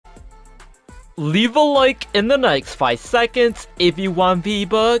Leave a like in the next 5 seconds if you want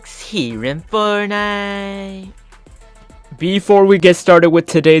V-Bucks here in Fortnite. Before we get started with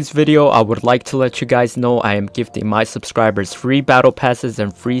today's video, I would like to let you guys know I am gifting my subscribers free battle passes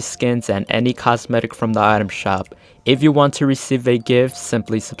and free skins and any cosmetic from the item shop. If you want to receive a gift,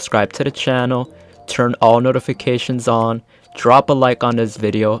 simply subscribe to the channel, turn all notifications on, drop a like on this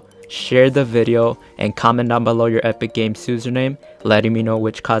video, share the video, and comment down below your Epic Games username, letting me know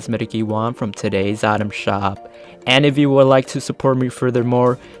which cosmetic you want from today's item shop. And if you would like to support me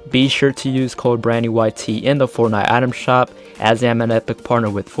furthermore, be sure to use code BRANDYYT in the Fortnite item shop, as I am an Epic partner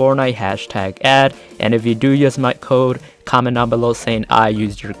with Fortnite, #ad. And if you do use my code, comment down below saying I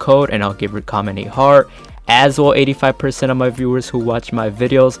used your code and I'll give your comment a heart. As well, 85% of my viewers who watch my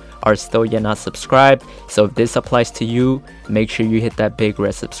videos are still yet not subscribed, so if this applies to you, make sure you hit that big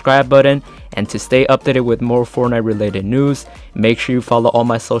red subscribe button. And to stay updated with more Fortnite related news, make sure you follow all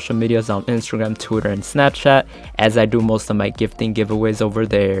my social medias on Instagram, Twitter, and Snapchat, as I do most of my gifting giveaways over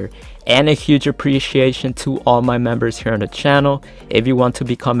there. And a huge appreciation to all my members here on the channel. If you want to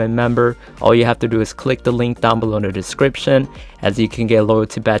become a member, all you have to do is click the link down below in the description, as you can get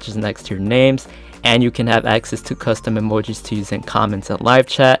loyalty badges next to your names, and you can have access to custom emojis to use in comments and live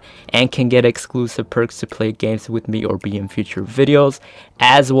chat, and can get exclusive perks to play games with me or be in future videos.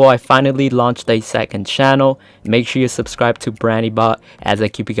 As well, I finally launched a second channel. Make sure you subscribe to BrandyBot, as I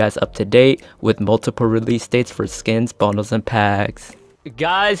keep you guys up to date with multiple release dates for skins, bundles, and packs.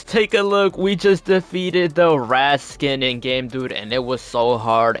 Guys, take a look. We just defeated the rat skin in game, dude, and it was so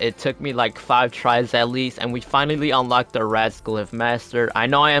hard. It took me like 5 tries at least, and we finally unlocked the rat's glyph master. I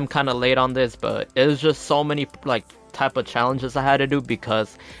know I am kind of late on this, but it was just so many like type of challenges I had to do,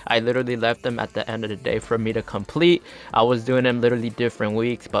 because I literally left them at the end of the day for me to complete. I was doing them literally different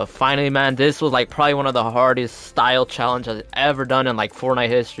weeks, but finally, man, this was like probably one of the hardest style challenges I've ever done in like Fortnite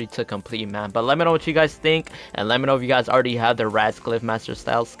history to complete, man. But let me know what you guys think, and let me know if you guys already have the Rat's Glyph Master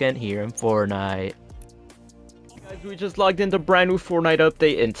style skin here in Fortnite. Guys, we just logged into brand new Fortnite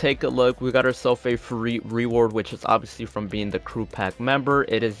update, and take a look. We got ourselves a free reward, which is obviously from being the crew pack member.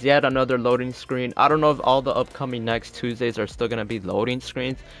 It is yet another loading screen. I don't know if all the upcoming next Tuesdays are still going to be loading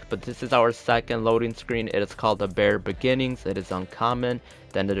screens, but this is our second loading screen. It is called the Bare Beginnings. It is uncommon.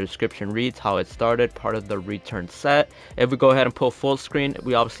 Then the description reads how it started, part of the return set. If we go ahead and pull full screen,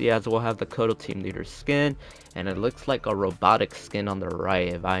 we obviously as well have the Kodo team leader skin, and it looks like a robotic skin on the right,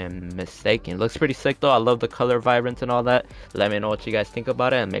 if I am mistaken. It looks pretty sick though. I love the color vibrance and all that. Let me know what you guys think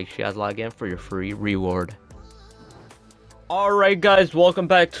about it, and make sure you guys log in for your free reward. Alright guys, welcome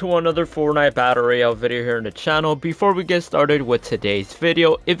back to another Fortnite Battle Royale video here on the channel. Before we get started with today's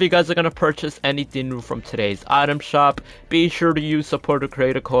video, if you guys are going to purchase anything new from today's item shop, be sure to use supporter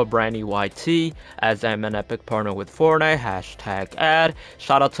creator code BrandyYT, as I'm an Epic partner with Fortnite, #ad.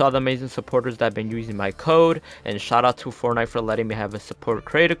 Shout out to all the amazing supporters that have been using my code, and shout out to Fortnite for letting me have a supporter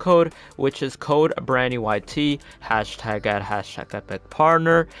creator code, which is code BrandyYT, #ad, #Epic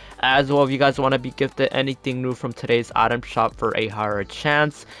partner. As well, if you guys want to be gifted anything new from today's item shop for a higher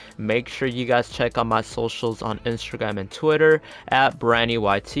chance, make sure you guys check out my socials on Instagram and Twitter at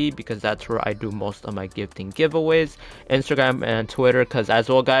BrandyYT, because that's where I do most of my gifting giveaways. Instagram and Twitter, because as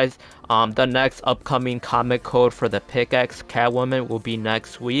well guys, the next upcoming comic code for the pickaxe Catwoman will be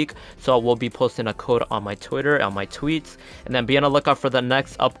next week, so we'll be posting a code on my Twitter, on my tweets. And then be on the lookout for the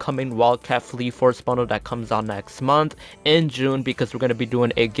next upcoming Wildcat Fleet Force bundle that comes out next month in June, because we're going to be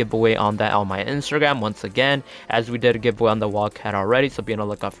doing a giveaway on that on my Instagram once again, as we did a giveaway on the Wildcat already, so be on the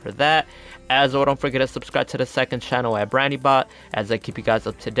lookout for that. As well, don't forget to subscribe to the second channel at BrandyBot, as I keep you guys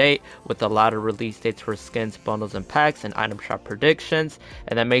up to date with a lot of release dates for skins, bundles, and packs, and item shop predictions.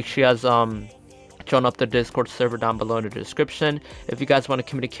 And then make sure you guys join up the Discord server down below in the description if you guys want to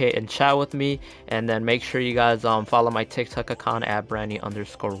communicate and chat with me. And then make sure you guys follow my TikTok account at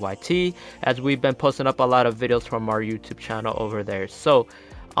Brandy_YT, as we've been posting up a lot of videos from our YouTube channel over there. So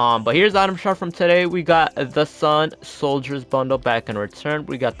but here's the item shop from today. We got the Sun Soldiers bundle back in return.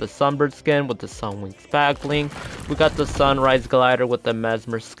 We got the Sunbird skin with the Sun Wings back bling. We got the Sunrise glider with the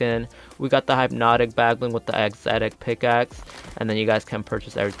Mesmer skin. We got the Hypnotic backbling with the Exotic pickaxe, and then you guys can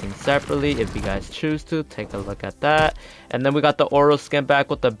purchase everything separately if you guys choose to. Take a look at that. And then we got the Oro skin back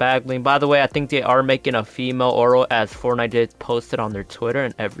with the backbling. By the way, I think they are making a female Oro, as Fortnite did post it on their Twitter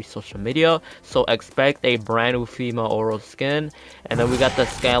and every social media, so expect a brand new female Oro skin. And then we got the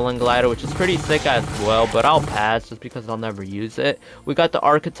Scaling glider, which is pretty sick as well, but I'll pass just because I'll never use it. We got the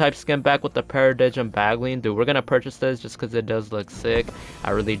Archetype skin back with the Paradigm backbling. Dude, we're gonna purchase this just because it does look sick.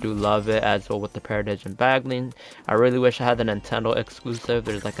 I really do love it, as well with the Paradigm backbling. I really wish I had the Nintendo exclusive.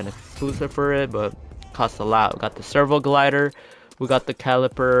 There's like an exclusive for it, but costs a lot. We got the Servo glider We got the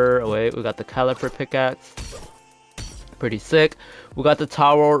caliper. Wait, we got the caliper pickaxe. Pretty sick. We got the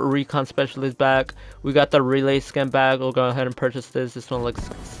tower recon specialist bag. We got the relay skin bag. We'll go ahead and purchase this. This one looks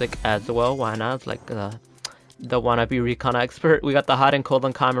sick as well. Why not? It's like the wannabe recon expert. We got the hot and cold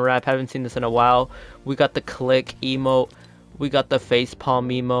uncommon wrap. Haven't seen this in a while. We got the click emote. We got the face palm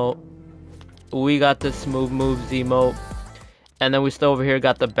emote. We got the smooth moves emote. And then we still over here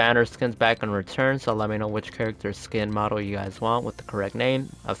got the banner skins back in return. So let me know which character skin model you guys want with the correct name,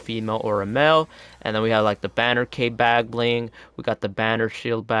 a female or a male. And then we have like the banner cape bag bling. We got the banner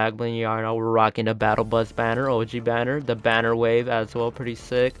shield bag bling. You already know we're rocking the battle bus banner, OG banner. The banner wave as well, pretty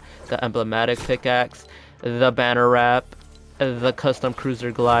sick. The emblematic pickaxe, the banner wrap, the custom cruiser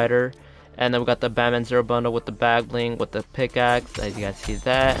glider. And then we got the Batman Zero bundle with the bag bling with the pickaxe, as you guys see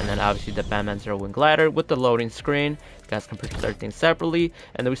that. And then obviously the Batman Zero wing glider with the loading screen. You guys can purchase everything separately.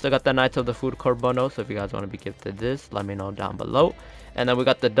 And then we still got the Knights of the Food Court bundle. So if you guys want to be gifted this, let me know down below. And then we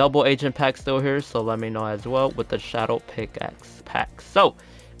got the double agent pack still here. So let me know as well with the shadow pickaxe pack. So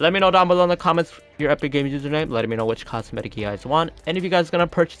let me know down below in the comments your Epic Games username. Let me know which cosmetic you guys want. And if you guys are going to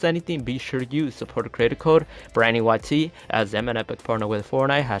purchase anything, be sure to use supporter creator code BrandNewYT as I'm an Epic partner with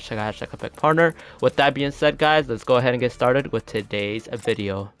Fortnite. Hashtag Epic partner. With that being said, guys, let's go ahead and get started with today's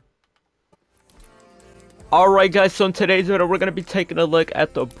video. Alright guys, so in today's video we're going to be taking a look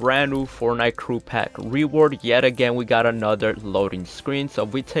at the brand new Fortnite Crew Pack reward. Yet again we got another loading screen. So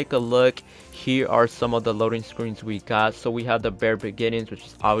if we take a look, here are some of the loading screens we got. So we have the bare beginnings, which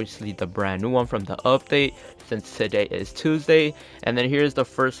is obviously the brand new one from the update, since today is Tuesday. And then here's the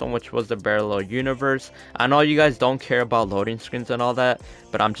first one, which was the parallel universe. I know you guys don't care about loading screens and all that,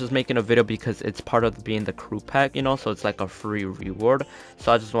 but I'm just making a video because it's part of being the crew pack, you know, so it's like a free reward.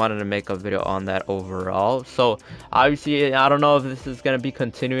 So I just wanted to make a video on that overall. So obviously I don't know if this is going to be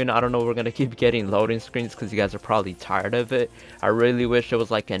continuing. I don't know if we're going to keep getting loading screens because you guys are probably tired of it. I really wish it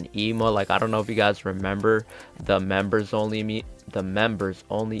was like an emo. Like, I don't know if you guys remember the members only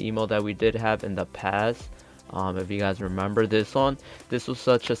emo that we did have in the past. If you guys remember this one, this was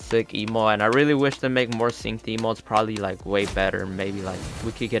such a sick emo, and I really wish to make more synced emotes, probably like way better. Maybe like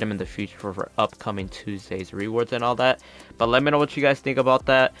we could get them in the future for upcoming Tuesdays rewards and all that. But let me know what you guys think about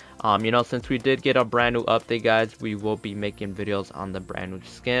that. You know, since we did get a brand new update, guys, we will be making videos on the brand new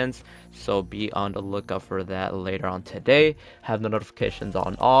skins, so be on the lookout for that later on today. Have the notifications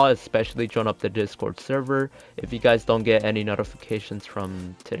on all, especially join up the Discord server if you guys don't get any notifications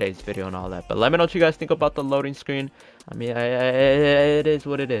from today's video and all that. But let me know what you guys think about the loading screen. I mean, it is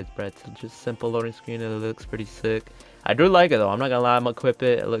what it is, bro. It's just simple loading screen and it looks pretty sick. I do like it though, I'm not gonna lie. I'm gonna equip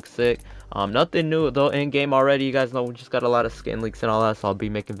it, it looks sick. Nothing new though in game already. You guys know we just got a lot of skin leaks and all that, so I'll be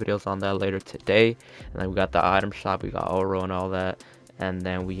making videos on that later today. And then we got the item shop, we got Oro and all that. And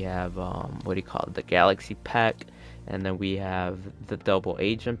then we have what do you call it, the Galaxy pack. And then we have the double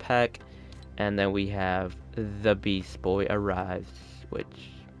agent pack. And then we have the Beast Boy arrives,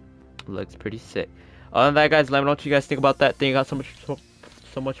 which looks pretty sick. Other than that, guys, let me know what you guys think about that. Thank you guys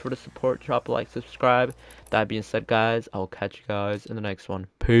so much for the support. Drop a like, subscribe. That being said, guys, I'll catch you guys in the next one.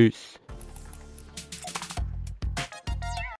 Peace.